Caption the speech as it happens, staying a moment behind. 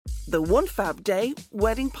the One Fab Day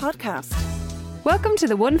Wedding Podcast. Welcome to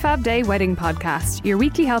the One Fab Day Wedding Podcast, your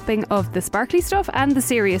weekly helping of the sparkly stuff and the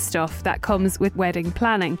serious stuff that comes with wedding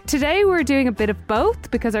planning. Today we're doing a bit of both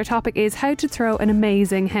because our topic is how to throw an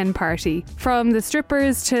amazing hen party. From the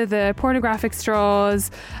strippers to the pornographic straws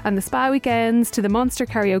and the spa weekends to the monster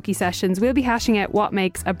karaoke sessions, we'll be hashing out what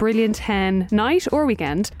makes a brilliant hen night or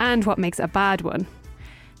weekend and what makes a bad one.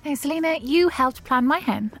 Now, Selena, you helped plan my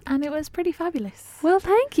hen and it was pretty fabulous. Well,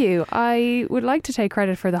 thank you. I would like to take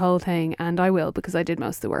credit for the whole thing, and I will because I did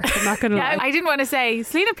most of the work. I'm not going to lie. I didn't want to say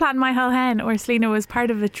Selena planned my whole hen or Selena was part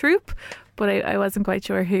of a troupe, but I wasn't quite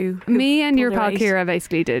sure who Me and your pulled pal her weight. Kira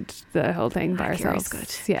basically did the whole thing by Kira's ourselves.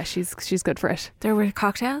 good. Yeah, she's good for it. There were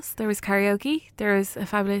cocktails, there was karaoke, there was a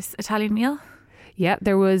fabulous Italian meal. Yeah,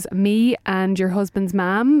 there was me and your husband's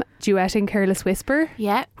mam duetting Careless Whisper.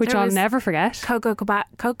 Yeah. Which there I'll was never forget.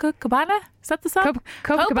 Copacabana? Is that the song?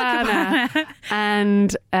 Copacabana.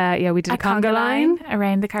 And we did a conga line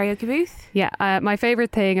around the karaoke booth. Yeah, my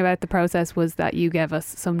favourite thing about the process was that you gave us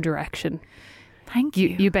some direction. Thank you.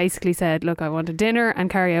 You basically said, look, I want a dinner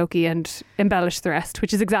and karaoke and embellish the rest,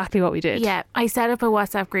 which is exactly what we did. Yeah, I set up a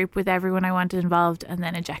WhatsApp group with everyone I wanted involved and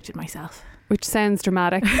then ejected myself. Which sounds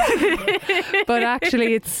dramatic. But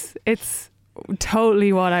actually it's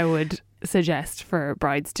totally what I would suggest for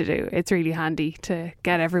brides to do. It's really handy to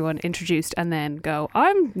get everyone introduced and then go,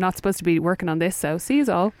 I'm not supposed to be working on this, so see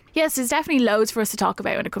you all. Yes, there's definitely loads for us to talk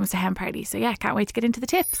about when it comes to hen parties. So yeah, can't wait to get into the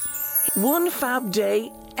tips. One Fab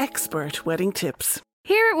Day Expert Wedding Tips.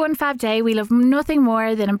 Here at One Fab Day, we love nothing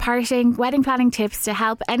more than imparting wedding planning tips to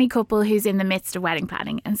help any couple who's in the midst of wedding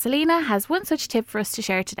planning. And Selena has one such tip for us to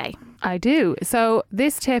share today. I do. So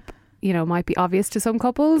this tip, might be obvious to some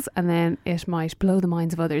couples and then it might blow the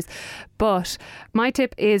minds of others. But my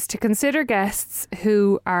tip is to consider guests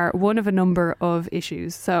who are one of a number of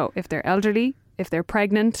issues. So if they're elderly, if they're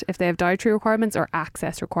pregnant, if they have dietary requirements or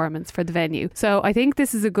access requirements for the venue. So I think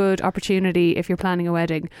this is a good opportunity if you're planning a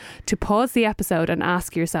wedding to pause the episode and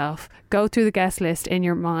ask yourself, go through the guest list in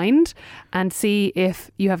your mind and see if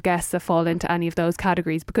you have guests that fall into any of those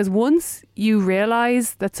categories. Because once you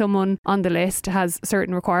realise that someone on the list has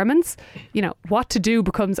certain requirements, what to do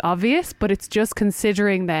becomes obvious, but it's just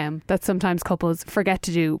considering them that sometimes couples forget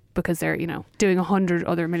to do because they're, doing 100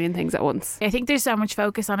 other million things at once. I think there's so much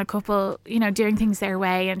focus on a couple, doing things their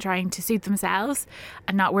way and trying to suit themselves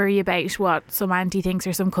and not worry about what some auntie thinks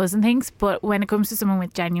or some cousin thinks. But when it comes to someone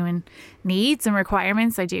with genuine needs and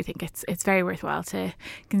requirements, I do think it's very worthwhile to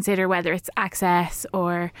consider whether it's access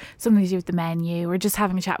or something to do with the menu or just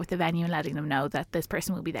having a chat with the venue and letting them know that this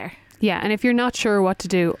person will be there. Yeah, and if you're not sure what to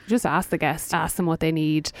do, just ask the guests, ask them what they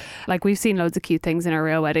need. Like we've seen loads of cute things in our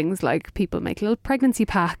real weddings, like people make little pregnancy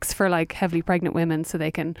packs for like heavily pregnant women so they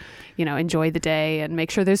can, enjoy the day and make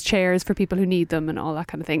sure there's chairs for people who need them and all that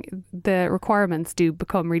kind of thing. The requirements do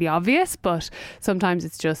become really obvious, but sometimes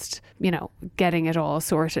it's just, getting it all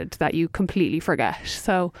sorted that you completely forget.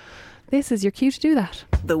 So this is your cue to do that.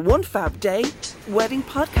 The One Fab Day Wedding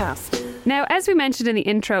Podcast. Now, as we mentioned in the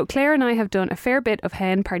intro, Claire and I have done a fair bit of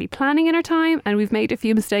hen party planning in our time and we've made a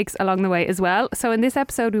few mistakes along the way as well. So in this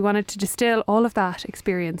episode, we wanted to distill all of that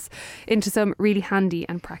experience into some really handy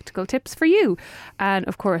and practical tips for you. And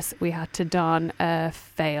of course, we had to don a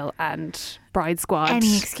veil and bride squad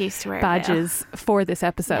any excuse to wear badges for this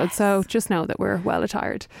episode. Yes. So just know that we're well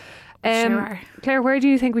attired. Sure. Claire, where do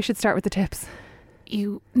you think we should start with the tips?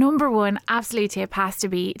 Number one absolute tip has to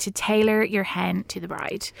be to tailor your hen to the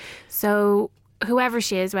bride. So whoever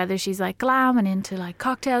she is, whether she's like glam and into like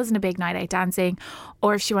cocktails and a big night out dancing,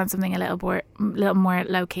 or if she wants something a little more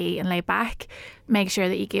low key and laid back, make sure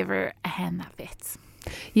that you give her a hen that fits.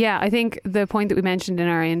 Yeah, I think the point that we mentioned in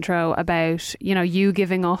our intro about, you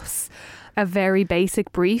giving us a very basic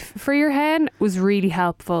brief for your hen was really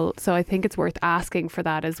helpful. So I think it's worth asking for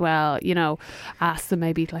that as well. Ask them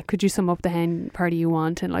maybe like, could you sum up the hen party you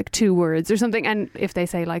want in like 2 words or something? And if they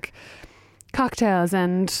say like cocktails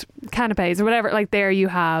and canapes or whatever, like there you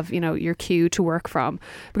have, your cue to work from.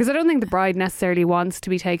 Because I don't think the bride necessarily wants to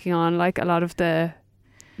be taking on like a lot of the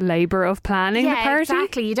labour of planning the party.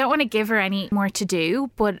 Exactly. You don't want to give her any more to do,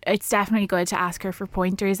 but it's definitely good to ask her for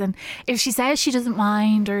pointers. And if she says she doesn't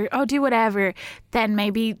mind or do whatever, then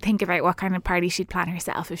maybe think about what kind of party she'd plan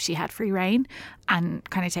herself if she had free reign and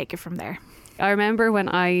kind of take it from there. I remember when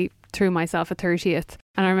I threw myself a 30th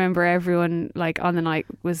and I remember everyone like on the night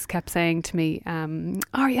kept saying to me,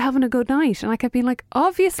 are you having a good night? And I kept being like,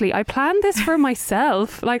 obviously I planned this for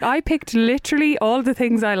myself. Like I picked literally all the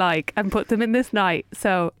things I like and put them in this night.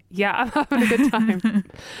 So yeah, I'm having a good time.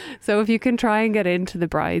 So if you can try and get into the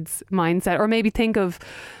bride's mindset or maybe think of,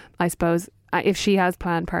 I suppose, if she has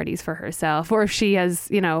planned parties for herself, or if she has,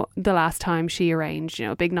 you know, the last time she arranged, you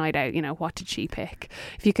know, a big night out, you know, what did she pick?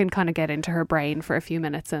 If you can kind of get into her brain for a few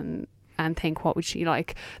minutes and think what would she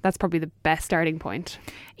like, that's probably the best starting point.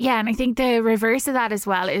 Yeah, and I think the reverse of that as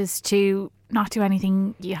well is to not do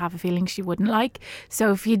anything you have a feeling she wouldn't like.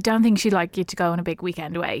 So if you don't think she'd like you to go on a big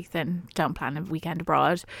weekend away, then don't plan a weekend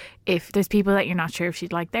abroad. If there's people that you're not sure if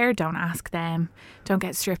she'd like there, don't ask them. Don't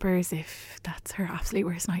get strippers if that's her absolute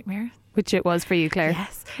worst nightmare. Which it was for you, Claire.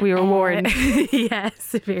 Yes. We were warned. Yes,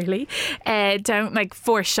 severely. Don't like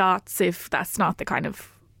force shots if that's not the kind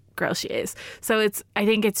of girl she is. So I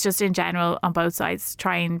think it's just in general on both sides,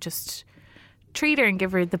 try and just treat her and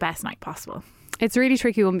give her the best night possible. It's a really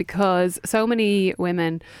tricky one because so many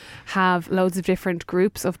women have loads of different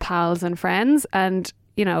groups of pals and friends, and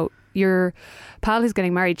you know, your pal who's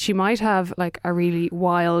getting married, she might have like a really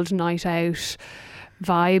wild night out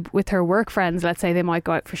vibe with her work friends. Let's say they might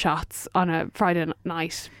go out for shots on a Friday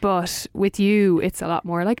night, but with you it's a lot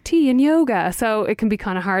more like tea and yoga, so it can be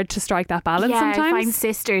kind of hard to strike that balance sometimes. I find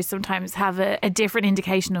sisters sometimes have a different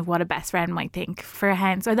indication of what a best friend might think for a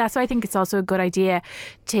hen, so that's why I think it's also a good idea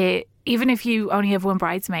to, even if you only have one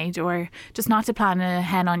bridesmaid, or just not to plan a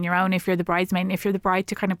hen on your own if you're the bridesmaid, and if you're the bride,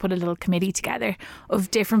 to kind of put a little committee together of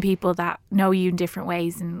different people that know you in different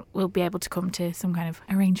ways and will be able to come to some kind of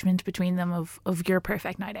arrangement between them of your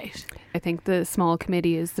perfect night out. I think the small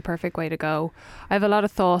committee is the perfect way to go. I have a lot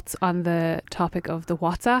of thoughts on the topic of the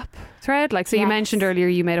WhatsApp thread. Like, so you mentioned earlier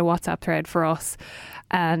you made a WhatsApp thread for us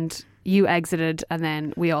and you exited, and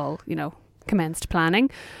then we all, you know, commenced planning.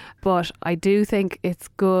 But I do think it's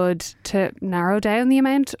good to narrow down the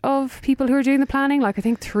amount of people who are doing the planning. Like, I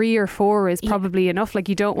think 3 or 4 is probably enough. Like,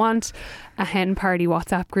 you don't want a hen party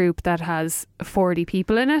WhatsApp group that has 40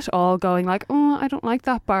 people in it all going like, oh, I don't like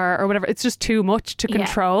that bar or whatever. It's just too much to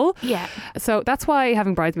control. Yeah. So that's why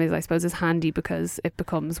having bridesmaids, I suppose, is handy, because it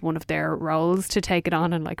becomes one of their roles to take it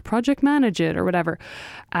on and like project manage it or whatever.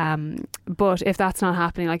 But if that's not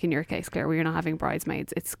happening, like in your case, Claire, where you're not having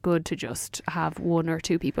bridesmaids, it's good to just have 1 or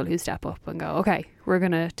 2 people who step up and go, okay, we're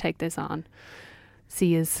going to take this on.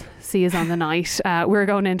 See us on the night. We're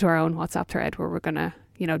going into our own WhatsApp thread where we're going to,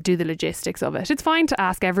 you know, do the logistics of it. It's fine to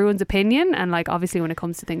ask everyone's opinion, and like obviously when it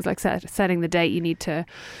comes to things like setting the date, you need to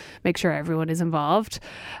make sure everyone is involved.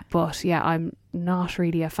 But yeah, I'm not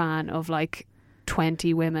really a fan of like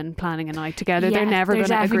 20 women planning a night together. They're never going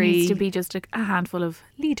to agree. There needs to be just a handful of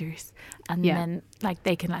leaders, and then like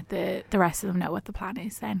they can let the rest of them know what the plan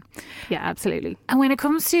is then. Yeah, absolutely. And when it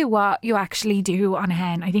comes to what you actually do on a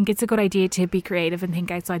hen, I think it's a good idea to be creative and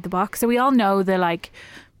think outside the box. So we all know the like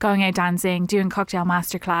going out dancing, doing cocktail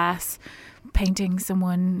masterclass, painting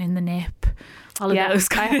someone in the nip, all of those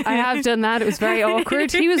kind I have done that. It was very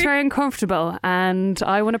awkward. He was very uncomfortable, and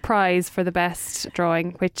I won a prize for the best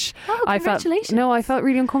drawing, which I felt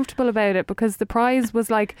really uncomfortable about it, because the prize was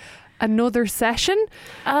like another session,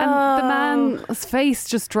 and the man's face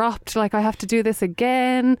just dropped like, I have to do this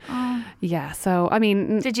again. Yeah, so I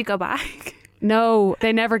mean, did you go back? No,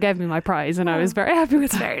 they never gave me my prize, and I was very happy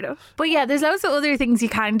with that. Fair enough. But yeah, there's loads of other things you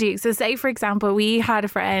can do. So say, for example, we had a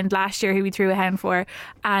friend last year who we threw a hen for,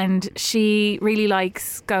 and she really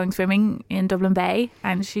likes going swimming in Dublin Bay,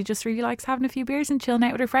 and she just really likes having a few beers and chilling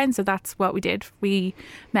out with her friends. So that's what we did. We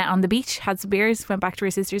met on the beach, had some beers, went back to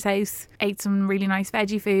her sister's house, ate some really nice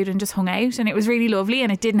veggie food and just hung out, and it was really lovely.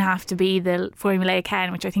 And it didn't have to be the formulaic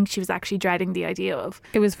hen, which I think she was actually dreading the idea of.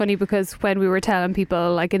 It was funny because when we were telling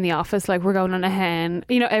people like in the office, like, we're going on a hen,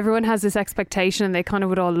 you know, everyone has this expectation, and they kind of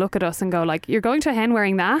would all look at us and go like, you're going to a hen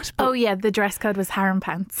wearing that? But the dress code was harem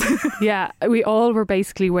pants. Yeah, we all were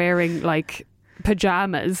basically wearing like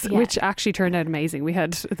pajamas, which actually turned out amazing. We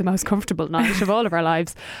had the most comfortable night of all of our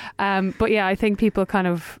lives. But yeah, I think people kind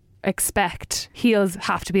of expect heels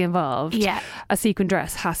have to be involved, a sequin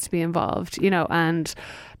dress has to be involved, you know, and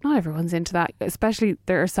not everyone's into that. Especially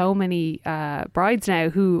there are so many brides now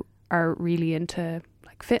who are really into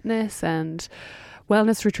like fitness, and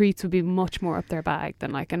wellness retreats would be much more up their bag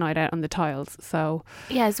than like a night out on the tiles. So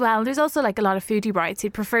yeah, as well, there's also like a lot of foodie brides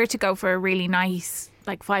who'd prefer to go for a really nice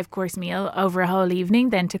like 5-course meal over a whole evening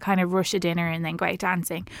than to kind of rush a dinner and then go out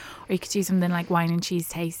dancing. Or you could do something like wine and cheese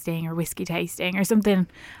tasting or whiskey tasting, or something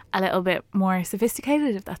a little bit more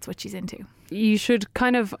sophisticated if that's what she's into. You should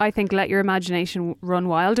kind of, I think, let your imagination run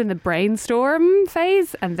wild in the brainstorm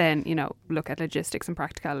phase, and then, you know, look at logistics and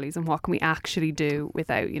practicalities and what can we actually do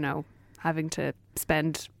without, you know, having to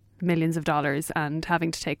spend millions of dollars and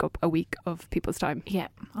having to take up a week of people's time. Yeah,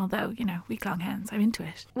 although, you know, week-long hens, I'm into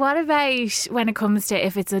it. What about when it comes to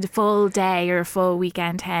if it's a full day or a full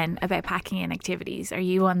weekend hen, about packing in activities? Are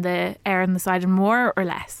you on the err on the side of more or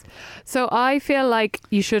less? So I feel like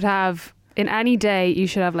you should have in any day you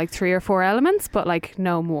should have like 3 or 4 elements, but like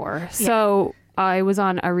no more. So I was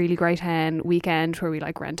on a really great hen weekend where we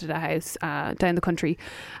like rented a house down the country,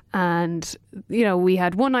 and you know, we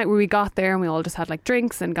had one night where we got there and we all just had like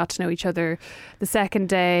drinks and got to know each other. The second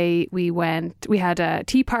day we had a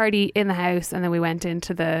tea party in the house, and then we went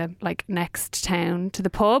into the like next town to the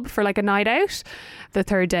pub for like a night out. The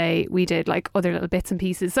third day we did like other little bits and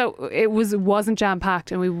pieces, so it wasn't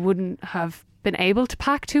jam-packed, and we wouldn't have been able to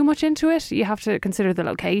pack too much into it. You have to consider the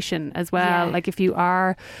location as well. Like if you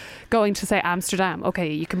are going to say Amsterdam,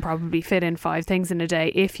 okay, you can probably fit in 5 things in a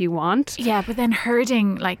day if you want. Yeah, but then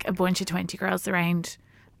herding like a bunch of 20 girls around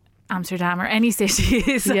Amsterdam or any city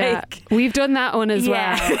is like... We've done that one as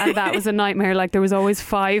well, and that was a nightmare. Like there was always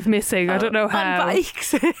 5 missing. I don't know how. On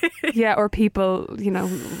bikes. Or people, you know,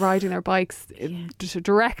 riding their bikes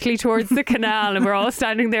directly towards the canal, and we're all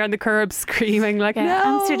standing there on the curb screaming like, no.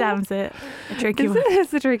 Amsterdam's a tricky one.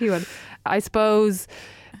 It's a tricky one. I suppose,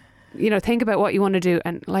 you know, think about what you want to do,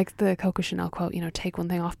 and like the Coco Chanel quote, you know, take one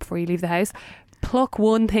thing off before you leave the house. Pluck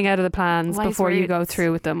one thing out of the plans before you go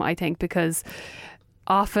through with them, I think, because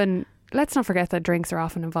often, let's not forget that drinks are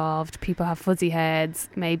often involved. People have fuzzy heads.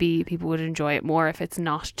 Maybe people would enjoy it more if it's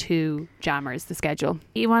not too jammers, the schedule.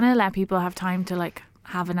 You want to let people have time to like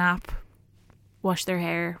have a nap, wash their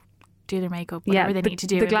hair, do their makeup, whatever they need to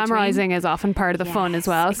do. The glamorizing is often part of the fun as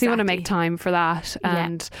well. So you want to make time for that.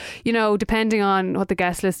 And, you know, depending on what the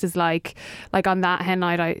guest list is like on that hen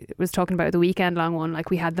night I was talking about, the weekend long one, like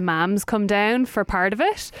we had the mams come down for part of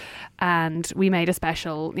it, and we made a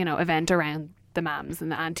special, you know, event around the mams and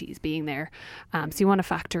the aunties being there. So you want to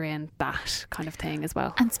factor in that kind of thing as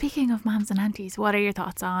well. And speaking of mams and aunties, what are your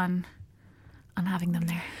thoughts on having them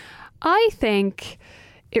there? I think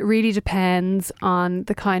it really depends on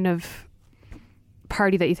the kind of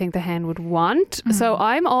party that you think the hen would want. So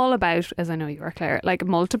I'm all about, as I know you are, Claire, like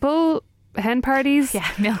multiple hen parties. Yeah,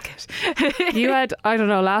 milk it. You had, I don't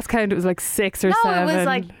know, last count it was like 6 or 7. No, it was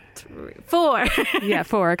like 4. Yeah,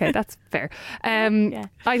 4. Okay, that's fair.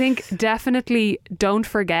 I think definitely don't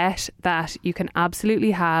forget that you can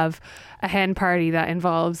absolutely have a hen party that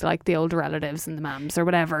involves like the older relatives and the mams or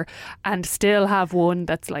whatever, and still have one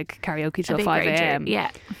that's like karaoke till 5 a.m.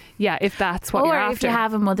 Yeah, if that's what you're after. Or if you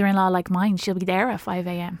have a mother-in-law like mine, she'll be there at 5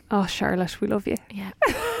 a.m. Oh, Charlotte, we love you. Yeah.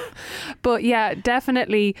 But yeah,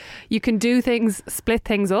 definitely you can do things, split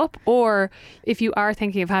things up, or if you are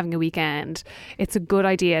thinking of having a weekend, it's a good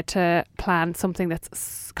idea to plan something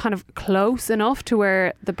that's kind of close enough to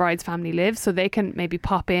where the bride's family lives, so they can maybe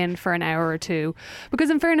pop in for an hour or 2.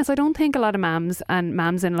 Because in fairness, I don't think a lot of mams and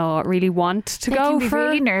mams-in-law really want to they go can be for...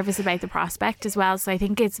 really nervous about the prospect as well, so I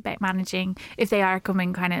think it's about managing. If they are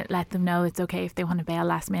coming, kind of let them know it's okay if they want to bail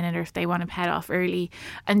last minute, or if they want to head off early,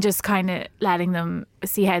 and just kind of letting them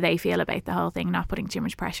see how they feel about the whole thing, not putting too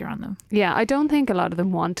much pressure on them. Yeah, I don't think a lot of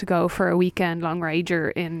them want to go for a weekend long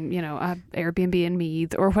rager in, you know, a Airbnb in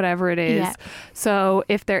Meath or whatever it is. So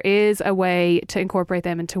if there is a way to incorporate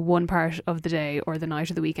them into one part of the day or the night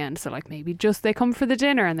of the weekend, so like maybe just they come for the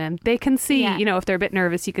dinner and then they can see, you know, if they're a bit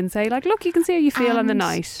nervous, you can say like, look, you can see how you feel on the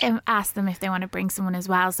night. Ask them if they want to bring someone as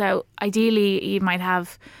well. So ideally you might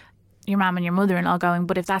have your mum and your mother-in-law going,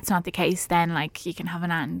 but if that's not the case, then like you can have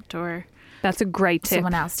an aunt or... That's a great tip.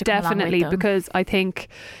 Someone else to come along with them. Because I think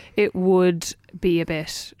it would be a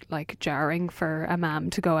bit like jarring for a mam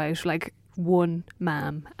to go out, like one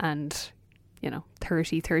mam and, you know,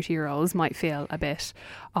 30-year-olds might feel a bit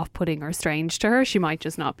off-putting or strange to her. She might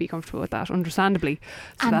just not be comfortable with that, understandably.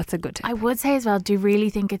 So and that's a good tip. I would say as well, do really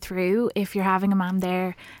think it through if you're having a mam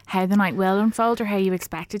there, how the night will unfold or how you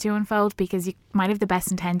expect it to unfold, because you might have the best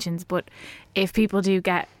intentions, but if people do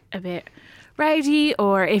get a bit rowdy,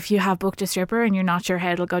 or if you have booked a stripper and you're not sure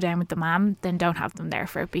how it'll go down with the mam, then don't have them there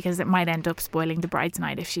for it, because it might end up spoiling the bride's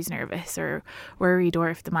night if she's nervous or worried, or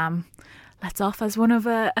if the mam lets off, as one of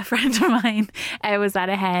a friend of mine was at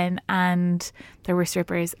a hen and there were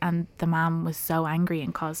strippers and the mam was so angry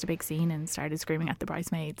and caused a big scene and started screaming at the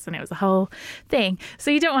bridesmaids, and it was a whole thing. So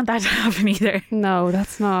you don't want that to happen either. No,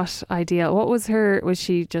 that's not ideal. What was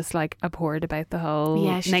she just like abhorred about the whole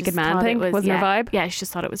naked man thing? Was her vibe? Yeah, she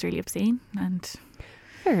just thought it was really obscene. And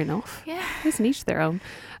fair enough. Yeah, isn't each their own.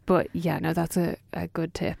 But yeah, no, that's a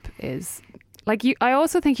good tip. Is like I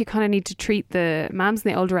also think you kind of need to treat the mams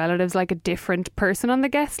and the older relatives like a different person on the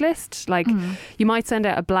guest list. Like you might send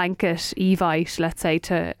out a blanket evite, let's say,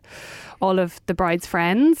 to all of the bride's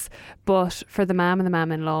friends, but for the mam and the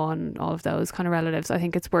mam-in-law and all of those kind of relatives, I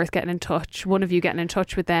think it's worth getting in touch, one of you getting in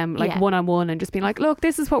touch with them like one-on-one and just being like, look,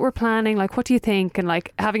 this is what we're planning, like what do you think, and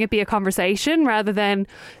like having it be a conversation rather than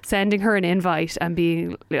sending her an invite and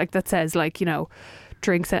being like, that says like, you know,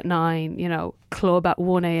 drinks at 9, you know, club at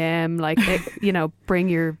 1 a.m, like, you know, bring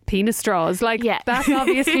your penis straws. Like, that's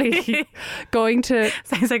obviously going to...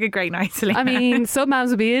 Sounds like a great night, Selena. I mean, some mums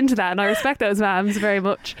would be into that, and I respect those mums very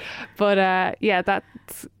much. But yeah,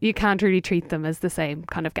 that's, you can't really treat them as the same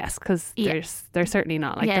kind of guest, because they're certainly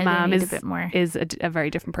not. Like, the mum is a very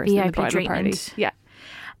different person in the bridal party. Yeah.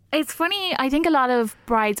 It's funny, I think a lot of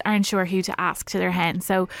brides aren't sure who to ask to their hen.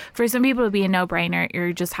 So for some people it'll be a no-brainer.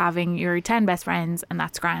 You're just having your 10 best friends and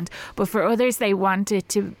that's grand. But for others, they want it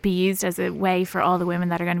to be used as a way for all the women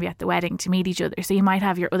that are going to be at the wedding to meet each other. So you might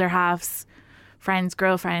have your other halves, friends,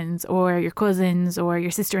 girlfriends, or your cousins, or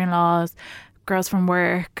your sister-in-laws, girls from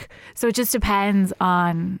work. So it just depends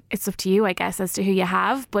on, it's up to you, I guess, as to who you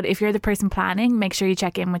have. But if you're the person planning, make sure you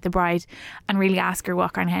check in with the bride and really ask her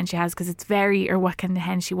what kind of hen she has, because it's or what kind of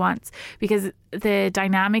hen she wants. Because the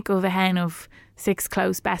dynamic of a hen of 6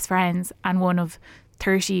 close best friends and one of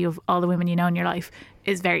 30 of all the women you know in your life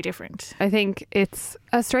is very different. I think it's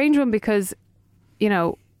a strange one because, you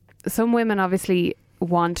know, some women obviously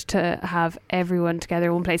want to have everyone together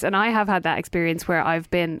in one place, and I have had that experience where I've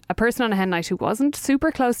been a person on a hen night who wasn't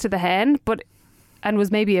super close to the hen, and was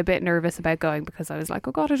maybe a bit nervous about going because I was like,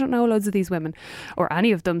 oh God, I don't know loads of these women or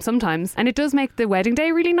any of them sometimes. And it does make the wedding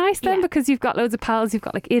day really nice then, because you've got loads of pals, you've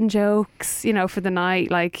got like in jokes, you know, for the night,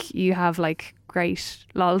 like you have like great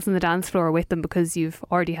lols on the dance floor with them because you've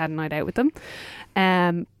already had a night out with them.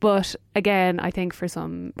 But again, I think for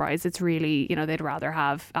some brides it's really, you know, they'd rather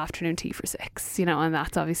have afternoon tea for 6, you know, and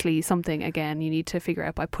that's obviously something, again, you need to figure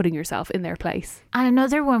out by putting yourself in their place. And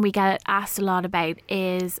another one we get asked a lot about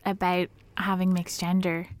is about having mixed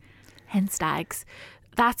gender hen stags.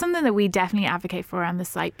 That's something that we definitely advocate for on the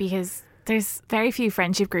site, because there's very few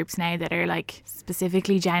friendship groups now that are like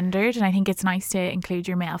specifically gendered, and I think it's nice to include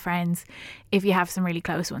your male friends if you have some really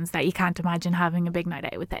close ones that you can't imagine having a big night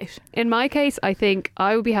out without. In my case, I think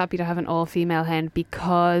I would be happy to have an all-female hen,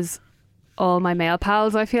 because all my male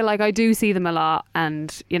pals, I feel like I do see them a lot,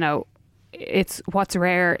 and you know, it's what's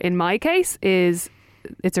rare in my case is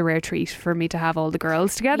it's a rare treat for me to have all the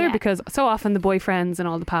girls together, because so often the boyfriends and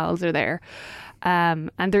all the pals are there. And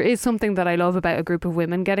there is something that I love about a group of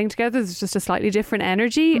women getting together. There's just a slightly different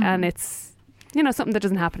energy, and it's, you know, something that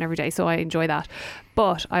doesn't happen every day, so I enjoy that.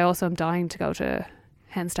 But I also am dying to go to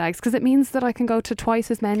hen stags, because it means that I can go to twice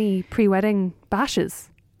as many pre-wedding bashes.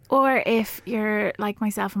 Or if you're like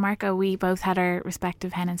myself and Marco, we both had our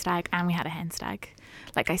respective hen and stag, and we had a hen stag.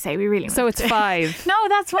 Like I say, we really so it's 5. No,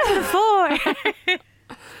 that's one of the 4.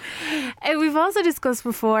 We've also discussed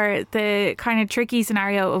before the kind of tricky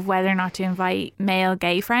scenario of whether or not to invite male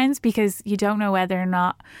gay friends, because you don't know whether or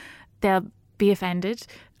not they'll be offended.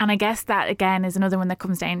 And I guess that again is another one that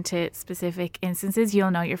comes down to specific instances.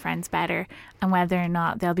 You'll know your friends better, and whether or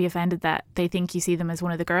not they'll be offended that they think you see them as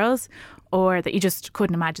one of the girls, or that you just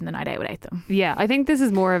couldn't imagine the night out without them. Yeah, I think this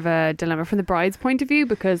is more of a dilemma from the bride's point of view,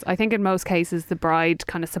 because I think in most cases the bride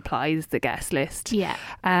kind of supplies the guest list. Yeah.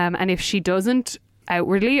 And if she doesn't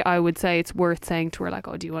outwardly, I would say it's worth saying to her like,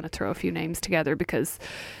 oh, do you want to throw a few names together, because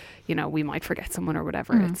you know, we might forget someone or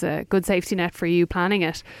whatever. It's a good safety net for you planning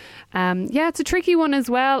it. Yeah, it's a tricky one as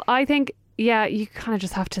well. I think, yeah, you kind of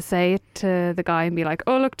just have to say it to the guy and be like,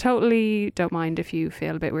 oh look, totally don't mind if you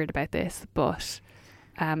feel a bit weird about this, but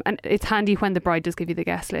and it's handy when the bride does give you the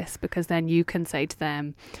guest list, because then you can say to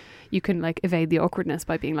them, you can like evade the awkwardness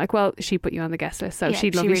by being like, well, she put you on the guest list, so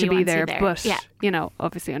she'd love you to be there. But you know,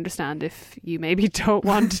 obviously understand if you maybe don't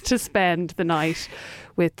want to spend the night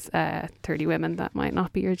with 30 women, that might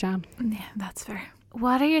not be your jam. Yeah, that's fair.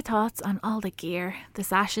 What are your thoughts on all the gear, the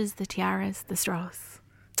sashes, the tiaras, the straws?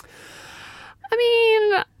 I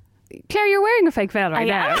mean, Claire, you're wearing a fake veil right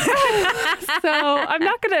now. So I'm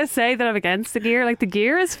not going to say that I'm against the gear. Like, the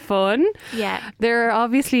gear is fun. Yeah. There are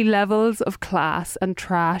obviously levels of class and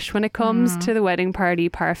trash when it comes to the wedding party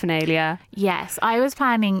paraphernalia. Yes. I was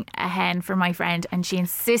planning a hen for my friend, and she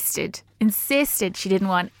insisted she didn't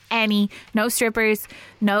want no strippers,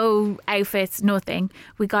 no outfits, nothing.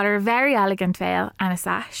 We got her a very elegant veil and a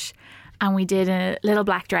sash. And we did a little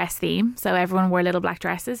black dress theme. So everyone wore little black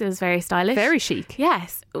dresses. It was very stylish. Very chic.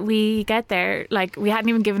 Yes. We get there, like, we hadn't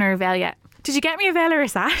even given her a veil yet. Did you get me a veil or a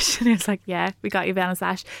sash? And it was like, yeah, we got you a veil and a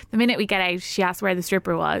sash. The minute we get out, she asked where the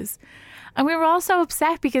stripper was. And we were all so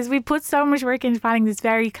upset, because we put so much work into planning this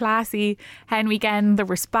very classy hen weekend. There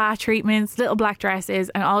were spa treatments, little black dresses,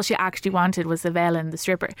 and all she actually wanted was the veil and the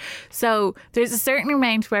stripper. So there's a certain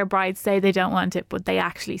amount where brides say they don't want it, but they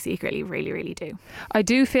actually secretly really, really do. I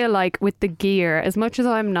do feel like with the gear, as much as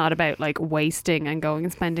I'm not about like wasting and going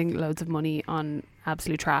and spending loads of money on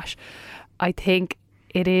absolute trash, I think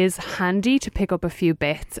it is handy to pick up a few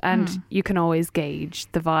bits, and you can always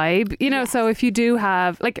gauge the vibe, you know. So if you do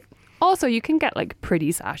have like, also you can get like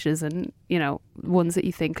pretty sashes and, you know, ones that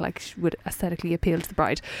you think like would aesthetically appeal to the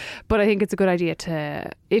bride. But I think it's a good idea to,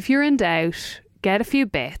 if you're in doubt, get a few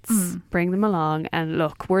bits, bring them along, and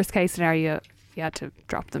look, worst case scenario, you had to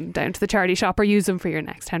drop them down to the charity shop or use them for your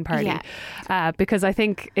next hen party. Because I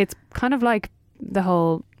think it's kind of like the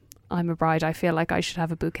whole I'm a bride, I feel like I should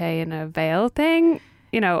have a bouquet and a veil thing.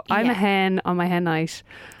 You know, I'm a hen on my hen night.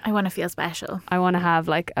 I want to feel special. I want to have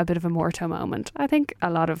like a bit of a morto moment. I think a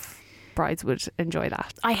lot of brides would enjoy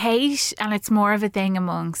that. I hate, and it's more of a thing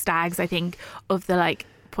among stags, I think, of the like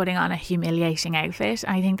putting on a humiliating outfit.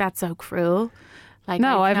 I think that's so cruel. Like,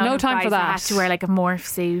 no, I have no of time for brides that. Have to wear like a morph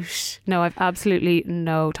suit. No, I've absolutely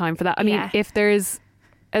no time for that. I mean, if there's,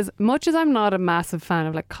 as much as I'm not a massive fan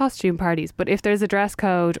of like costume parties, but if there's a dress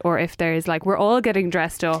code, or if there's like, we're all getting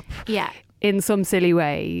dressed up in some silly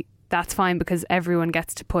way, that's fine, because everyone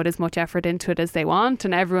gets to put as much effort into it as they want,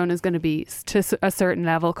 and everyone is going to be to a certain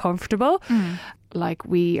level comfortable. Like,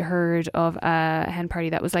 we heard of a hen party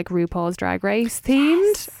that was like RuPaul's Drag Race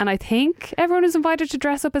themed, and I think everyone was invited to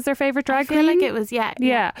dress up as their favourite drag queen. I feel like it was,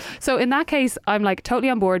 yeah. So in that case, I'm like totally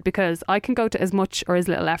on board, because I can go to as much or as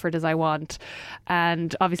little effort as I want.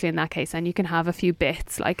 And obviously in that case, then you can have a few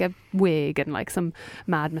bits, like a wig and like some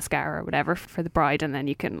mad mascara or whatever for the bride, and then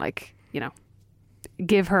you can, like, you know,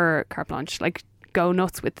 give her carte blanche, like go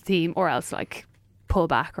nuts with the theme, or else like pull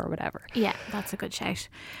back or whatever. Yeah, that's a good shout.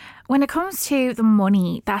 When it comes to the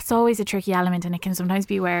money, that's always a tricky element, and it can sometimes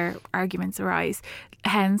be where arguments arise.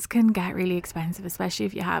 Hens can get really expensive, especially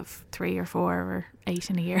if you have 3 or 4 or 8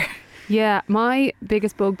 in a year. Yeah, my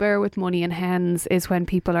biggest bugbear with money and hens is when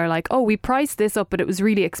people are like, oh, we priced this up, but it was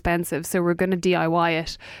really expensive, so we're going to DIY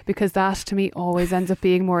it, because that to me always ends up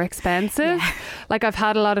being more expensive. Like, I've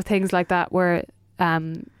had a lot of things like that where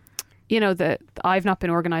you know, that I've not been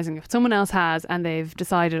organising it, someone else has, and they've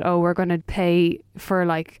decided, oh, we're going to pay for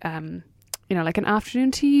like you know, like an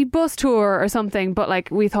afternoon tea bus tour or something, but like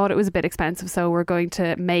we thought it was a bit expensive, so we're going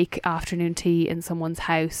to make afternoon tea in someone's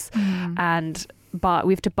house, and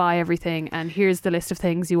we have to buy everything, and here's the list of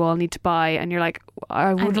things you all need to buy, and you're like,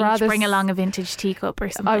 I would rather bring along a vintage teacup or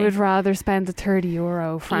something. I would rather spend the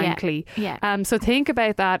 €30, frankly. So think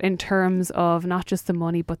about that in terms of not just the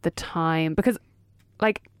money but the time, because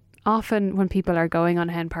like often when people are going on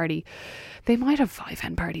a hen party, they might have 5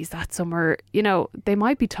 hen parties that summer. You know, they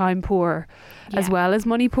might be time poor as well as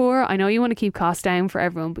money poor. I know you want to keep costs down for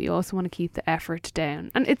everyone, but you also want to keep the effort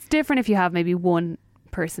down. And it's different if you have maybe one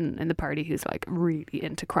person in the party who's like really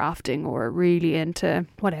into crafting or really into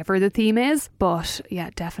whatever the theme is. But yeah,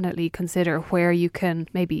 definitely consider where you can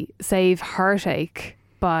maybe save heartache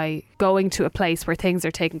by going to a place where things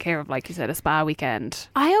are taken care of, like you said, a spa weekend.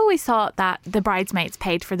 I always thought that the bridesmaids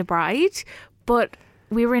paid for the bride, but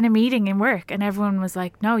we were in a meeting in work and everyone was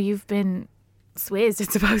like, no, you've been swizzed.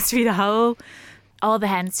 It's supposed to be all the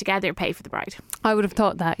hens together pay for the bride. I would have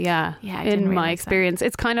thought that, yeah in my experience.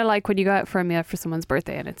 It's kind of like when you go out for a meal for someone's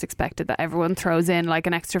birthday and it's expected that everyone throws in like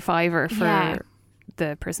an extra $5 for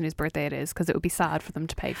the person whose birthday it is, because it would be sad for them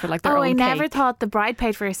to pay for like their own I cake. never thought the bride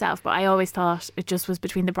paid for herself, but I always thought it just was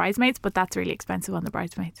between the bridesmaids, but that's really expensive on the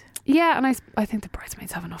bridesmaids. Yeah, and I think the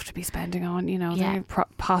bridesmaids have enough to be spending on, you know. They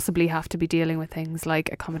possibly have to be dealing with things like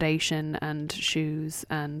accommodation and shoes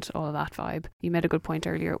and all of that vibe. You made a good point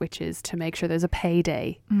earlier, which is to make sure there's a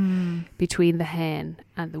payday between the hen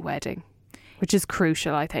and the wedding, which is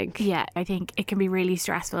crucial, I think. Yeah, I think it can be really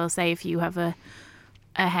stressful, say if you have a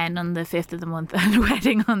hen on the 5th of the month and a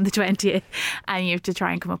wedding on the 20th, and you have to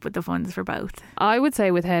try and come up with the funds for both. I would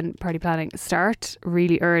say with hen party planning, start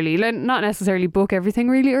really early. Not necessarily book everything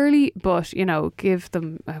really early, but, you know, give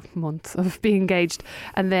them a month of being engaged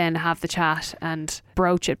and then have the chat and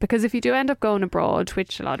broach it. Because if you do end up going abroad,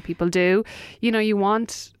 which a lot of people do, you know, you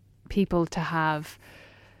want people to have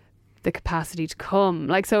the capacity to come.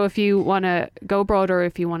 Like, so if you want to go abroad, or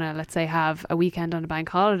if you want to, let's say, have a weekend on a bank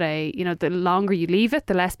holiday, you know, the longer you leave it,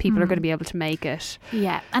 the less people are going to be able to make it.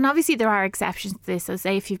 Yeah. And obviously there are exceptions to this. So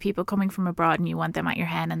say if you have people coming from abroad and you want them at your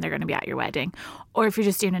hen and they're going to be at your wedding, or if you're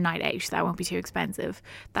just doing a night out, that won't be too expensive.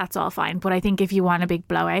 That's all fine. But I think if you want a big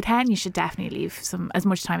blowout hen, you should definitely leave as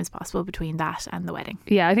much time as possible between that and the wedding.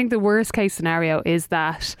 Yeah, I think the worst case scenario is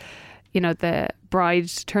that, you know, the bride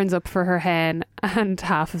turns up for her hen and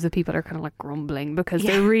half of the people are kind of like grumbling because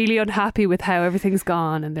they're really unhappy with how everything's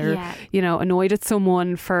gone, and they're, you know, annoyed at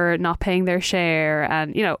someone for not paying their share,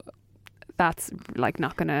 and, you know, that's like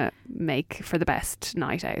not going to make for the best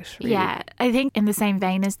night out, really. Yeah, I think in the same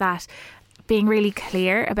vein as that, being really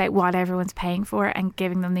clear about what everyone's paying for and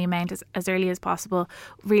giving them the amount as early as possible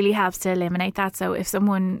really helps to eliminate that. So if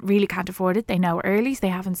someone really can't afford it, they know early, so they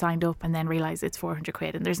haven't signed up and then realise it's 400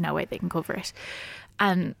 quid and there's no way they can cover it.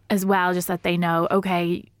 And as well, just that they know,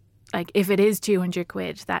 okay, like if it is 200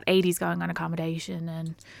 quid, that 80's going on accommodation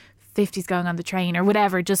and 50's going on the train or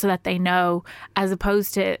whatever, just so that they know, as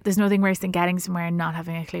opposed to, there's nothing worse than getting somewhere and not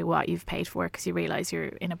having a clue what you've paid for because you realise you're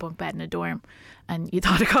in a bunk bed in a dorm and you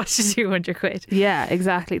thought it cost you 200 quid. Yeah,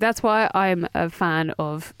 exactly. That's why I'm a fan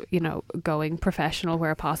of, going professional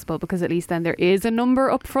where possible, because at least then there is a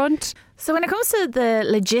number up front. So when it comes to the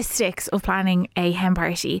logistics of planning a hen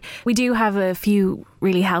party, we do have a few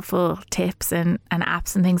really helpful tips and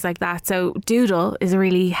apps and things like that. So Doodle is a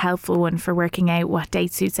really helpful one for working out what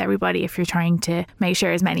date suits everybody if you're trying to make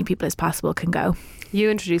sure as many people as possible can go. You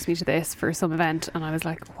introduced me to this for some event and I was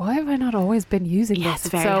like, why have I not always been using this? It's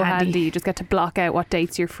very so handy. You just get to block out what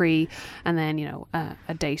dates you're free, and then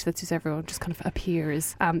a date that suits everyone just kind of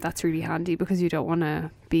appears. That's really handy because you don't want to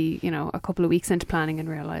be a couple of weeks into planning and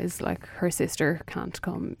realise like her sister can't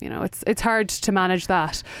come. It's hard to manage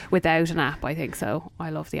that without an app, I think. So I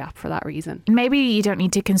love the app for that reason. Maybe you don't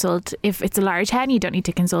need to consult, if it's a large hen, you don't need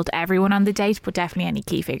to consult everyone on the date, but definitely any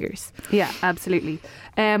key figures. Yeah, absolutely.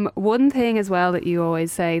 One thing as well that you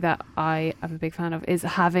always say that I am a big fan of is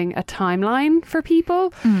having a timeline for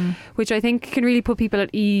people, which I think can really put people at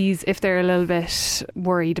ease if they're a little bit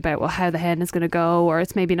worried about how the hen is going to go, or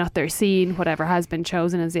it's maybe not their scene, whatever has been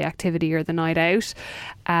chosen as the activity or the night out.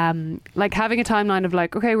 Like having a timeline of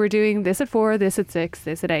like, okay, we're doing this at 4, this at 6,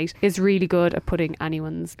 this at 8 is really good at putting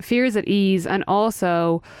anyone's fears at ease. And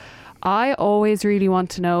also, I always really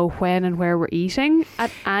want to know when and where we're eating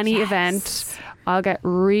at any event. I'll get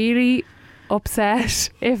really upset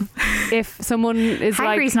if someone is like,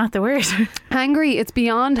 hangry's not the word. Hangry, it's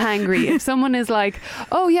beyond hangry. If someone is like,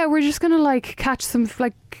 oh yeah, we're just gonna like catch some,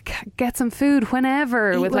 like get some food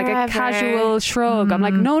whenever, with like a casual shrug. I'm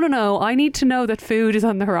like, no, I need to know that food is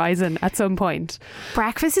on the horizon at some point.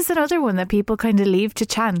 Breakfast is another one that people kind of leave to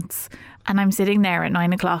chance, and I'm sitting there at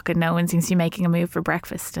 9 o'clock and no one seems to be making a move for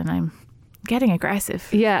breakfast and I'm getting aggressive.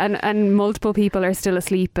 Yeah, and multiple people are still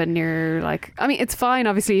asleep and you're like, I mean, it's fine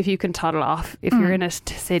obviously if you can toddle off, if you're in a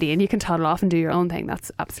city and you can toddle off and do your own thing,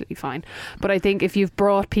 that's absolutely fine. But I think if you've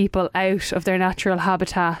brought people out of their natural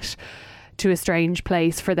habitat to a strange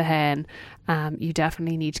place for the hen, you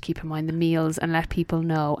definitely need to keep in mind the meals and let people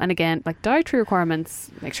know. And again, like dietary requirements,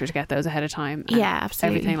 make sure to get those ahead of time. Yeah,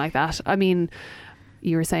 absolutely. Everything like that. I mean,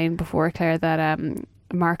 you were saying before, Claire, that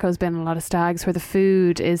Marco's been on a lot of stags where the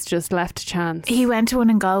food is just left to chance. He went to one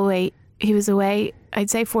in Galway. He was away, I'd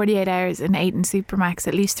say 48 hours, and ate in Supermax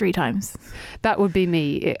at least 3 times. That would be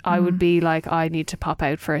me. I would be like, I need to pop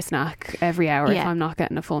out for a snack every hour if I'm not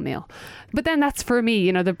getting a full meal. But then that's for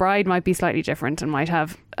me. The bride might be slightly different and might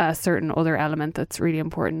have a certain other element that's really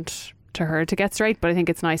important to her to get straight, but I think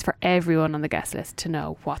it's nice for everyone on the guest list to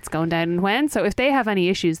know what's going down and when. So if they have any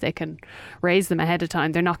issues, they can raise them ahead of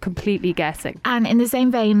time. They're not completely guessing. And in the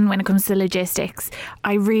same vein, when it comes to logistics,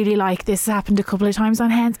 I really like, this has happened a couple of times on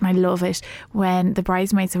hens and I love it, when the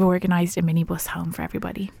bridesmaids have organised a minibus home for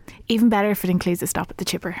everybody. Even better if it includes a stop at the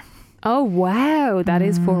chipper. Oh wow, that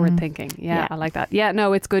is forward thinking. Yeah, I like that. Yeah,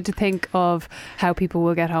 no, it's good to think of how people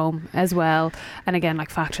will get home as well, and again, like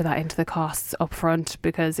factor that into the costs up front,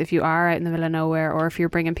 because if you are out in the middle of nowhere or if you're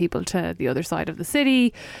bringing people to the other side of the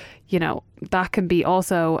city, that can be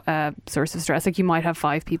also a source of stress. Like you might have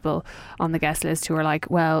 5 people on the guest list who are like,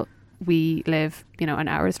 well, we live an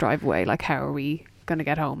hour's drive away, like how are we going to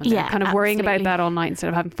get home? And they're kind of worrying about that all night instead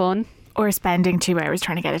of having fun, or spending 2 hours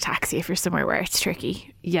trying to get a taxi if you're somewhere where it's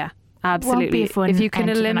tricky. Yeah, absolutely. If you can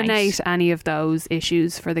eliminate any of those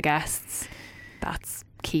issues for the guests, that's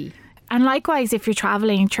key. And likewise, if you're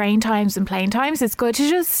travelling, train times and plane times, it's good to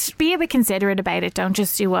just be a bit considerate about it. Don't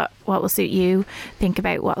just do what will suit you. Think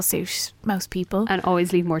about what will suit most people. And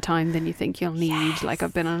always leave more time than you think you'll need. Yes. Like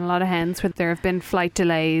I've been on a lot of hens where there have been flight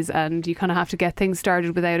delays and you kind of have to get things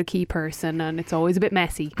started without a key person, and it's always a bit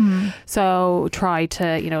messy. So try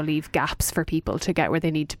to, leave gaps for people to get where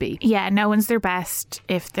they need to be. Yeah, no one's their best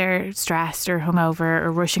if they're stressed or hungover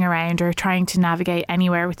or rushing around or trying to navigate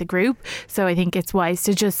anywhere with a group. So I think it's wise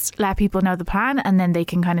to just let people know the plan, and then they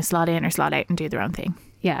can kind of slot in or slot out and do their own thing.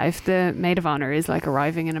 Yeah, if the maid of honour is like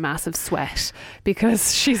arriving in a massive sweat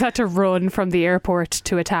because she's had to run from the airport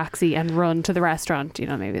to a taxi and run to the restaurant,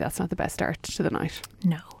 maybe that's not the best start to the night.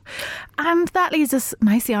 No. And that leads us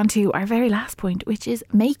nicely on to our very last point, which is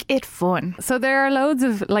make it fun. So there are loads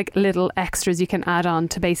of like little extras you can add on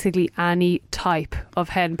to basically any type of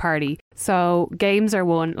hen party. So games are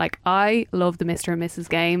one. Like, I love the Mr. and Mrs.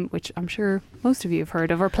 game, which I'm sure most of you have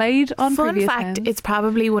heard of or played on Fun previous fact, times. it's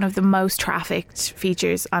probably one of the most trafficked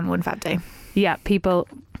features on One Fab Day. Yeah, people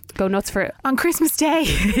go nuts for it. On Christmas Day,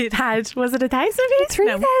 it had, was it 1,000 views?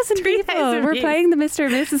 3,000 people 3,000 were views. playing the Mr.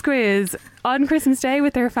 and Mrs. quiz on Christmas Day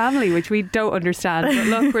with their family, which we don't understand. But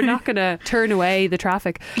look, we're not going to turn away the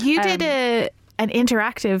traffic. You did an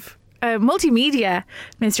interactive multimedia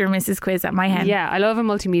Mr. and Mrs. quiz at my hen. Yeah, I love a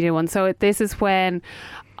multimedia one. So this is when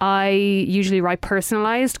I usually write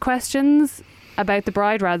personalised questions about the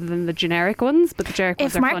bride rather than the generic ones, but the generic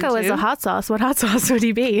ones If are Marco fun was too. a hot sauce, what hot sauce would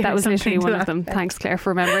he be? That Or was literally something one to of that them. effect. Thanks, Claire,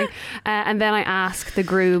 for remembering. And then I ask the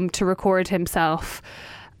groom to record himself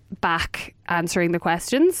back answering the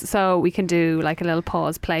questions, so we can do like a little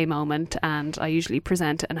pause play moment, and I usually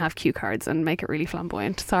present it and have cue cards and make it really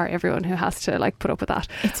flamboyant. Sorry everyone who has to like put up with that,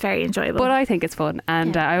 It's very enjoyable. but I think it's fun,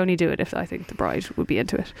 and Yeah. I only do it if I think the bride would be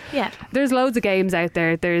into it. yeah. There's loads of games out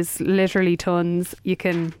there. There's literally tons. You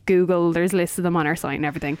can Google, there's lists of them on our site and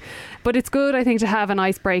everything. But it's good, I think, to have an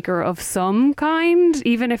icebreaker of some kind,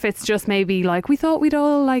 even if it's just maybe like, we thought we'd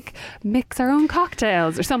all like mix our own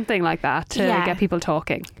cocktails or something like that to Yeah. get people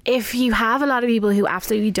talking. If you have a lot of people who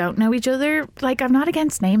absolutely don't know each other, like, I'm not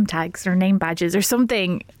against name tags or name badges or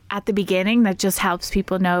something at the beginning that just helps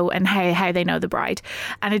people know and how they know the bride.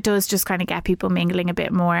 And it does just kind of get people mingling a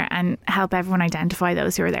bit more and help everyone identify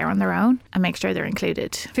those who are there on their own and make sure they're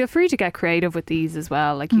included. Feel free to get creative with these as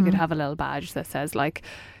well. Like you could have a little badge that says like,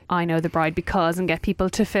 I know the bride because, and get people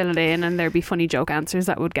to fill it in, and there'd be funny joke answers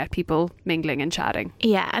that would get people mingling and chatting.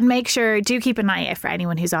 Yeah, and make sure, do keep an eye out for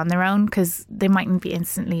anyone who's on their own, because they mightn't be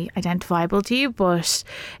instantly identifiable to you, but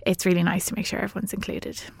it's really nice to make sure everyone's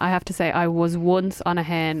included. I have to say, I was once on a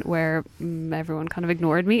hen where everyone kind of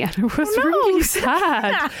ignored me, and it was Oh, no. really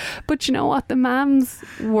sad. But you know what? The mams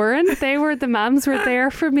weren't. The mams were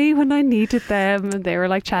there for me when I needed them, and they were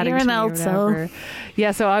like chatting You're to an me or old soul. whatever.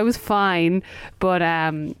 Yeah, so I was fine. But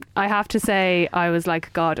I have to say, I was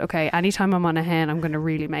like, God, okay, anytime I'm on a hen, I'm going to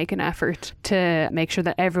really make an effort to make sure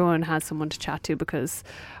that everyone has someone to chat to, because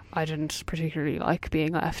I didn't particularly like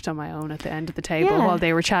being left on my own at the end of the table Yeah. while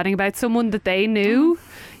they were chatting about someone that they knew.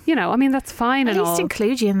 You know, I mean, that's fine At and least all.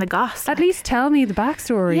 include you in the goss. At least tell me the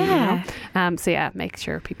backstory, Yeah. you know? So yeah, make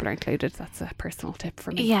sure people are included. That's a personal tip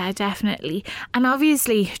for me. Yeah, definitely. And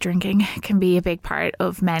obviously drinking can be a big part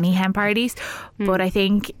of many hen parties, but I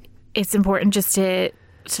think it's important just to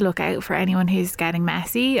look out for anyone who's getting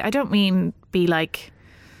messy. I don't mean be like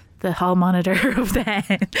the hall monitor of the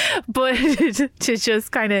hen, but to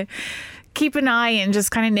just kind of keep an eye and just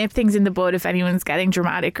kind of nip things in the bud if anyone's getting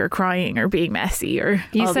dramatic or crying or being messy or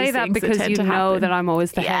You all say these that things because tend you to know happen. that I'm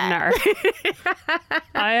always the head narc.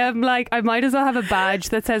 I am like, I might as well have a badge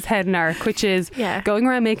that says head narc, which is Yeah. going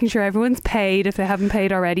around making sure everyone's paid if they haven't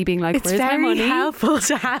paid already, being like, It's where's my very money? helpful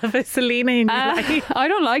to have a Selena in your life. I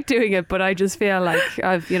don't like doing it, but I just feel like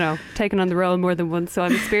I've, taken on the role more than once, so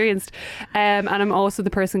I'm experienced. And I'm also the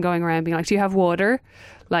person going around being like, do you have water?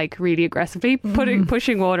 Like really aggressively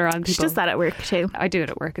pushing water on people. She does that at work too. I do it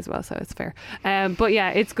at work as well, so it's fair. But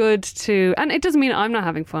yeah, it's good to, and it doesn't mean I'm not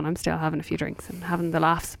having fun. I'm still having a few drinks and having the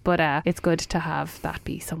laughs, but it's good to have that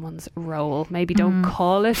be someone's role. Maybe don't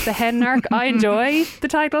call it the head narc. I enjoy the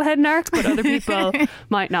title head narc, but other people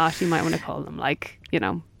might not. You might want to call them like,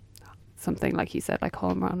 something like you said, like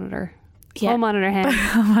hall monitor. Yeah. Hall monitor hen.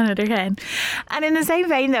 Monitor hen. And in the same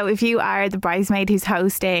vein though, if you are the bridesmaid who's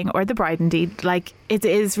hosting, or the bride indeed, like it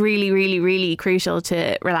is really, really, really crucial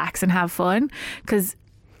to relax and have fun, because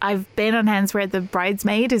I've been on hens where the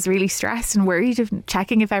bridesmaid is really stressed and worried of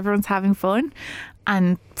checking if everyone's having fun,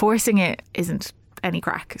 and forcing it isn't any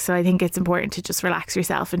crack. So I think it's important to just relax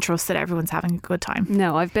yourself and trust that everyone's having a good time.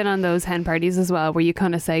 No, I've been on those hen parties as well, where you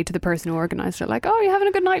kind of say to the person who organised it, like, oh, you're having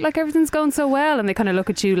a good night, like everything's going so well, and they kind of look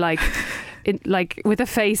at you like like with a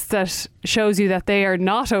face that shows you that they are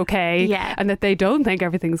not okay, Yeah. and that they don't think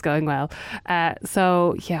everything's going well.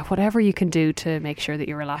 So yeah, whatever you can do to make sure that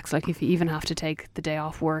you relax, like if you even have to take the day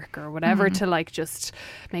off work or whatever to like just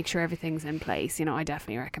make sure everything's in place, I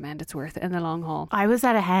definitely recommend it's worth it in the long haul. I was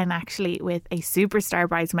at a hen actually with a superstar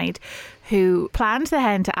bridesmaid who planned the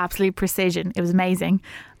hen to absolute precision. It was amazing.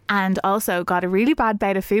 And also got a really bad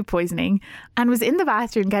bout of food poisoning and was in the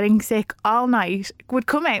bathroom getting sick all night. Would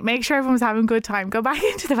come out, make sure everyone was having a good time, go back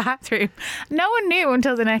into the bathroom. No one knew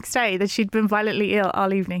until the next day that she'd been violently ill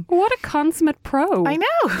all evening. What a consummate pro. I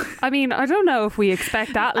know. I mean, I don't know if we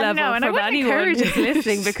expect that I level know, and I from wouldn't anyone encourage who's it.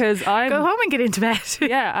 listening, because I'm Go home and get into bed.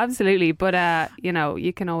 yeah, absolutely. But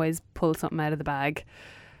you can always pull something out of the bag.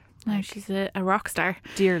 No, she's a rock star.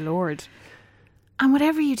 Dear Lord. And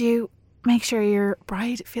whatever you do, make sure your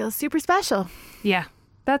bride feels super special. Yeah,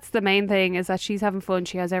 That's the main thing, is that she's having fun.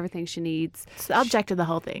 She has everything she needs. It's the object of the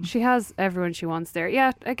whole thing. She has everyone she wants there.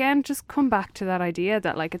 Yeah, again, just come back to that idea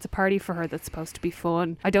that like it's a party for her that's supposed to be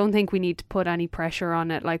fun. I don't think we need to put any pressure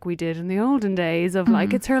on it like we did in the olden days of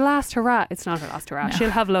like it's her last hurrah. It's not her last hurrah. No.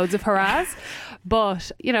 She'll have loads of hurrahs.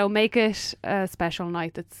 But, you know, make it a special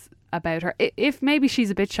night that's about her. If maybe she's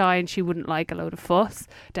a bit shy and she wouldn't like a load of fuss,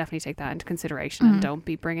 definitely take that into consideration and don't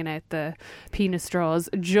be bringing out the penis straws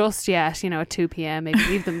just yet, you know, at 2 p.m. maybe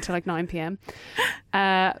leave them till like 9 p.m.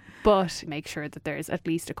 But make sure that there's at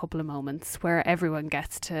least a couple of moments where everyone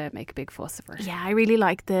gets to make a big fuss of her. Yeah, I really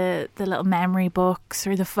like the little memory books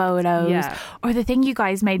or the photos or the thing you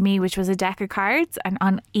guys made me, which was a deck of cards, and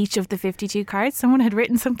on each of the 52 cards someone had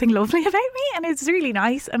written something lovely about me, and it's really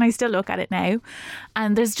nice, and I still look at it now,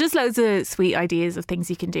 and there's just loads of sweet ideas of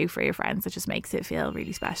things you can do for your friends that just makes it feel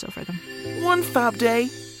really special for them. One fab day.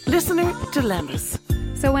 Listener dilemmas.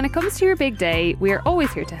 So when it comes to your big day, we are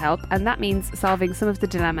always here to help, and that means solving some of the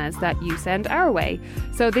dilemmas that you send our way.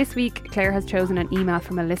 So this week, Claire has chosen an email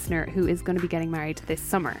from a listener who is going to be getting married this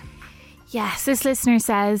summer. Yes, this listener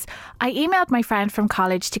says, I emailed my friend from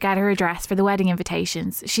college to get her address for the wedding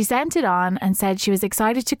invitations. She sent it on and said she was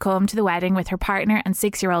excited to come to the wedding with her partner and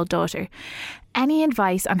 6-year-old daughter. Any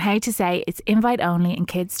advice on how to say it's invite only and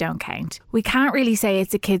kids don't count? We can't really say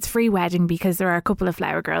it's a kids free wedding because there are a couple of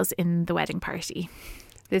flower girls in the wedding party.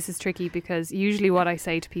 This is tricky because usually what I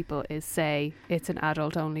say to people is say it's an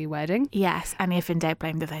adult only wedding. Yes, and if in doubt,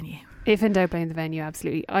 blame the venue. If in doubt, blame the venue,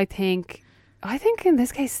 absolutely. I think in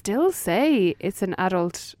this case still say it's an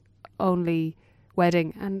adult only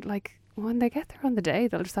wedding, and like when they get there on the day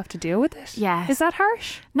they'll just have to deal with it. Yes. Is that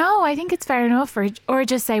harsh? No, I think it's fair enough, or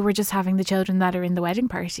just say we're just having the children that are in the wedding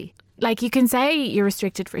party. Like, you can say you're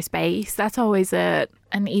restricted for space. That's always an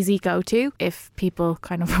easy go-to if people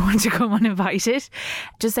kind of want to come uninvited.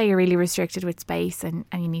 Just say you're really restricted with space and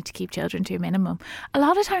you need to keep children to a minimum. A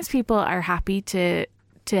lot of times people are happy to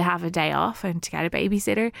have a day off and to get a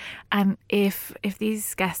babysitter, and if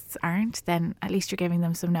these guests aren't, then at least you're giving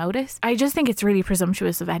them some notice. I just think it's really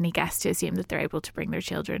presumptuous of any guest to assume that they're able to bring their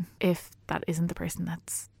children if that isn't the person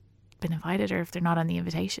that's been invited, or if they're not on the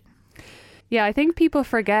invitation. Yeah, I think people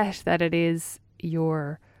forget that it is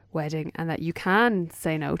your wedding and that you can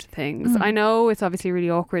say no to things. I know it's obviously really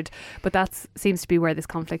awkward, but that seems to be where this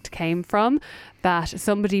conflict came from, that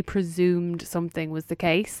somebody presumed something was the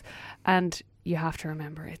case, and you have to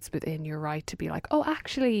remember it's within your right to be like, oh,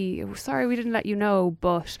 actually, sorry, we didn't let you know,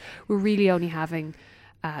 but we're really only having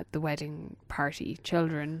at the wedding party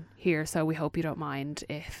children here, so we hope you don't mind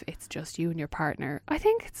if it's just you and your partner. I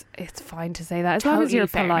think it's fine to say that as long as you're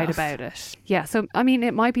polite about it. Yeah, so I mean,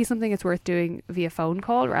 it might be something it's worth doing via phone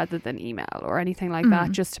call rather than email or anything like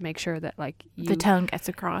that, just to make sure that like the tone gets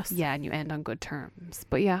across. Yeah, and you end on good terms.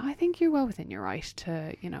 But yeah, I think you're well within your right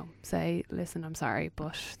to, you know, say, listen, I'm sorry,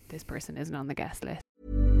 but this person isn't on the guest list.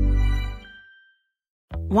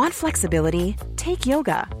 Want flexibility? Take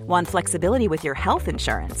yoga. Want flexibility with your health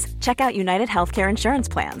insurance? Check out United Healthcare Insurance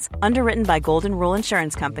Plans. Underwritten by Golden Rule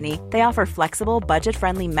Insurance Company, they offer flexible,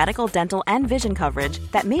 budget-friendly medical, dental, and vision coverage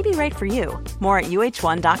that may be right for you. More at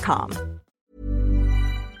UH1.com.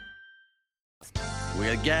 We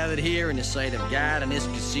are gathered here in the sight of God and this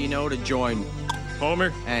casino to join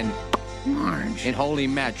Homer and Marge in holy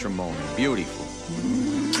matrimony. Beautiful.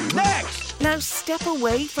 Next! Now step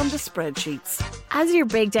away from the spreadsheets. As your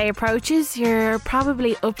big day approaches, you're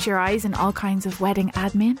probably up to your eyes in all kinds of wedding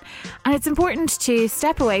admin, and it's important to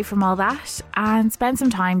step away from all that and spend some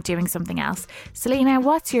time doing something else. Selena,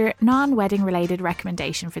 what's your non-wedding related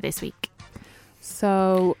recommendation for this week?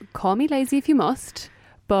 So, call me lazy if you must,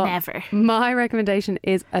 but Never. My recommendation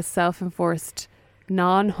is a self-enforced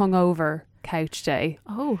non-hungover couch day.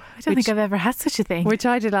 Oh, I don't think I've ever had such a thing. Which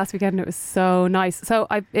I did last weekend, and it was so nice. So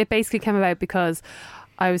it basically came about because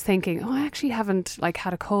I was thinking, I actually haven't like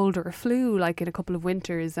had a cold or a flu like in a couple of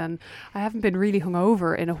winters, and I haven't been really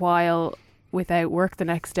hungover in a while without work the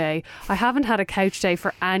next day. I haven't had a couch day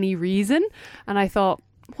for any reason, and I thought,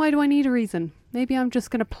 why do I need a reason? Maybe I'm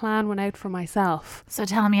just going to plan one out for myself. So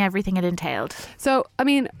tell me everything it entailed. So, I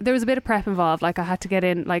mean, there was a bit of prep involved. Like I had to get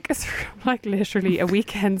in like literally a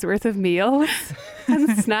weekend's worth of meals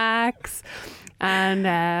and snacks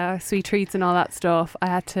and sweet treats and all that stuff. I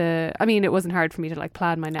had to, I mean, it wasn't hard for me to like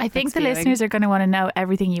plan my Netflix I think the viewing. listeners are going to want to know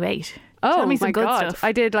everything you ate. Oh Tell me my some good God. stuff.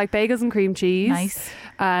 I did like bagels and cream cheese. Nice.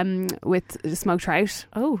 With smoked trout.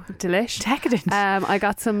 Oh, Delish. decadent. I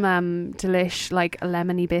got some delish, like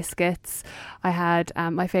lemony biscuits. I had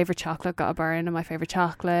my favourite chocolate, got a bar into my favourite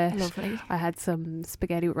chocolate. Lovely. I had some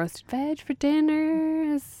spaghetti with roasted veg for dinner.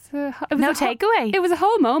 It was No a takeaway? It was a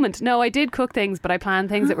whole moment. No, I did cook things, but I planned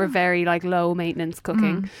things that were very like low maintenance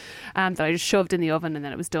cooking that I just shoved in the oven and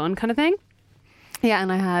then it was done kind of thing. Yeah,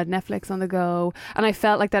 and I had Netflix on the go, and I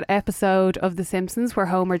felt like that episode of The Simpsons where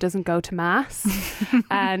Homer doesn't go to mass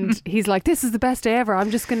and he's like, this is the best day ever,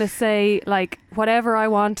 I'm just going to say like whatever I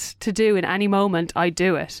want to do in any moment, I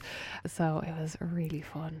do it. So it was really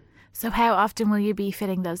fun. So how often will you be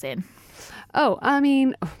fitting those in? Oh, I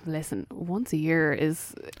mean, listen, once a year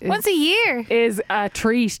is Once a year? is a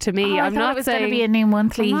treat to me. I I'm thought not it was saying going to be a new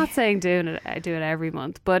monthly. I'm not saying do it every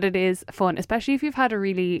month, but it is fun, especially if you've had a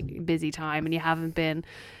really busy time and you haven't been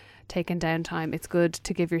taking downtime. It's good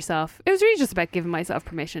to give yourself. It was really just about giving myself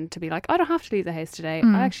permission to be like, I don't have to leave the house today.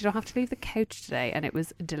 I actually don't have to leave the couch today, and it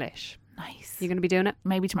was delish. Nice. You going to be doing it?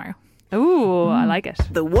 Maybe tomorrow. Ooh, I like it.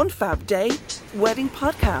 The One Fab Day Wedding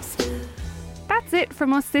Podcast. That's it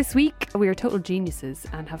from us this week. We are total geniuses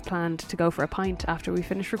and have planned to go for a pint after we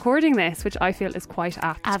finish recording this, which I feel is quite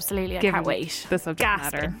apt. Absolutely. I given can't wait. the subject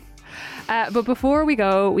Gasping. matter. But before we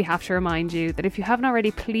go, we have to remind you that if you haven't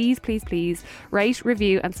already, please rate,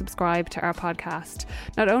 review and subscribe to our podcast.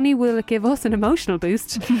 Not only will it give us an emotional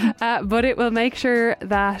boost, but it will make sure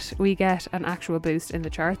that we get an actual boost in the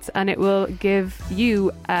charts, and it will give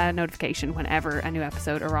you a notification whenever a new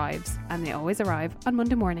episode arrives, and they always arrive on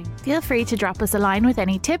Monday morning. Feel free to drop us a line with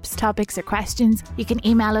any tips, topics or questions. You can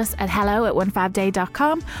email us at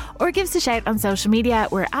hello@onefabday.com or give us a shout on social media.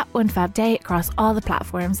 We're at OneFabDay across all the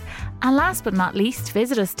platforms. And last but not least,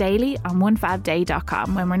 visit us daily on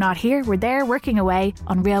onefabday.com. When we're not here, we're there working away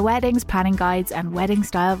on real weddings, planning guides and wedding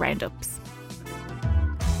style roundups.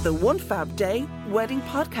 The One Fab Day Wedding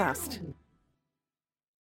Podcast.